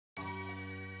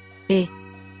A.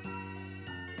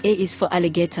 A is for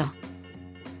alligator.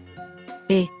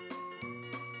 A.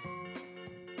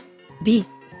 B.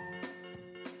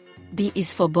 B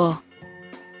is for boar.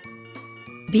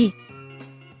 B.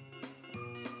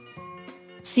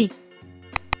 C.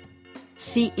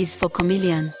 C is for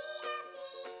chameleon.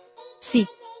 C.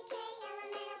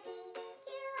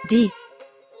 D.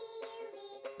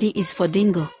 D is for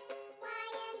dingo.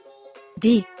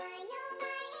 D.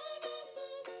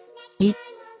 E.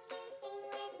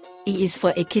 E is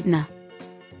for echidna.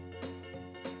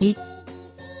 E.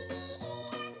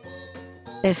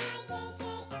 F.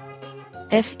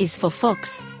 F is for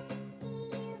fox.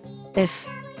 F.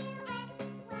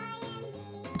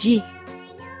 G.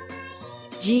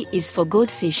 G is for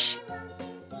goldfish.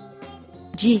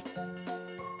 G.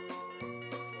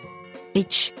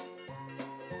 H.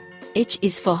 H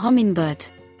is for hummingbird.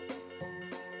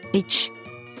 H.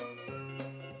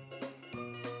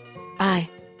 I.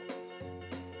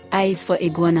 I is for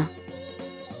iguana.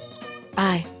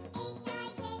 I.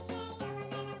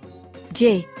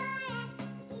 J.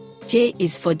 J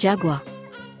is for jaguar.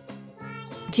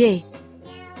 J.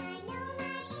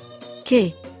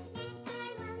 K.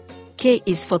 K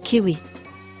is for kiwi.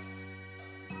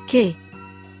 K.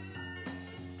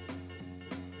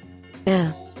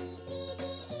 L.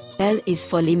 L is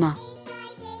for llama.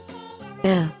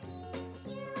 L.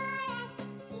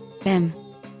 M.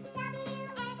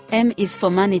 M is for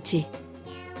manatee.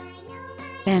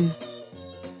 M.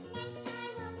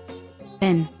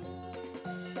 N.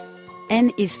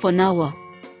 N is for narwhal.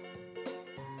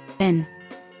 N.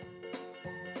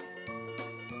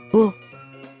 O.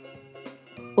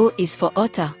 O is for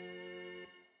otter.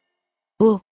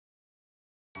 O.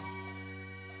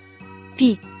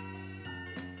 P.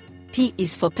 P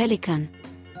is for pelican.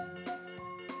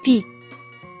 P.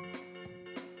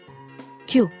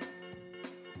 Q.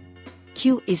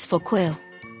 Q is for quail.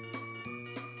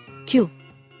 Q.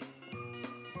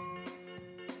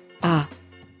 R.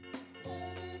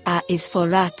 R is for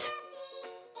rat.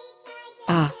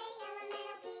 R.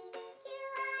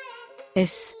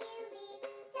 S.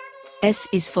 S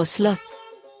is for sloth.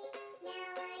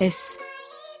 S.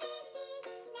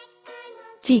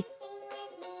 T.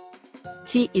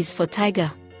 T is for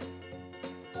tiger.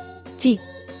 T.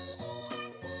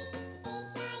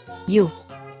 U.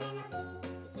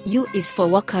 U is for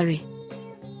wakari.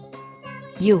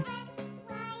 U.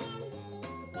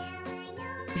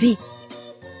 V.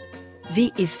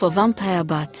 V is for vampire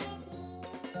bat.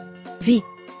 V.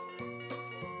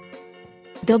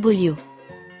 W.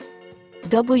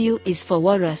 W is for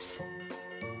walrus.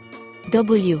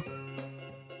 W.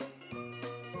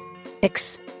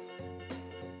 X.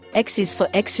 X is for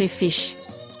X-ray fish.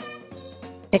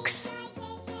 X.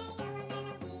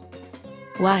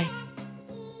 Y.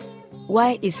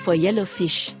 Y is for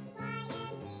yellowfish.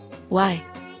 Y.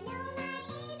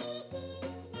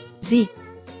 Z.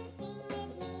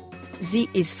 Z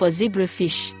is for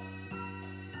zebrafish.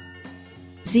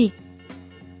 Z.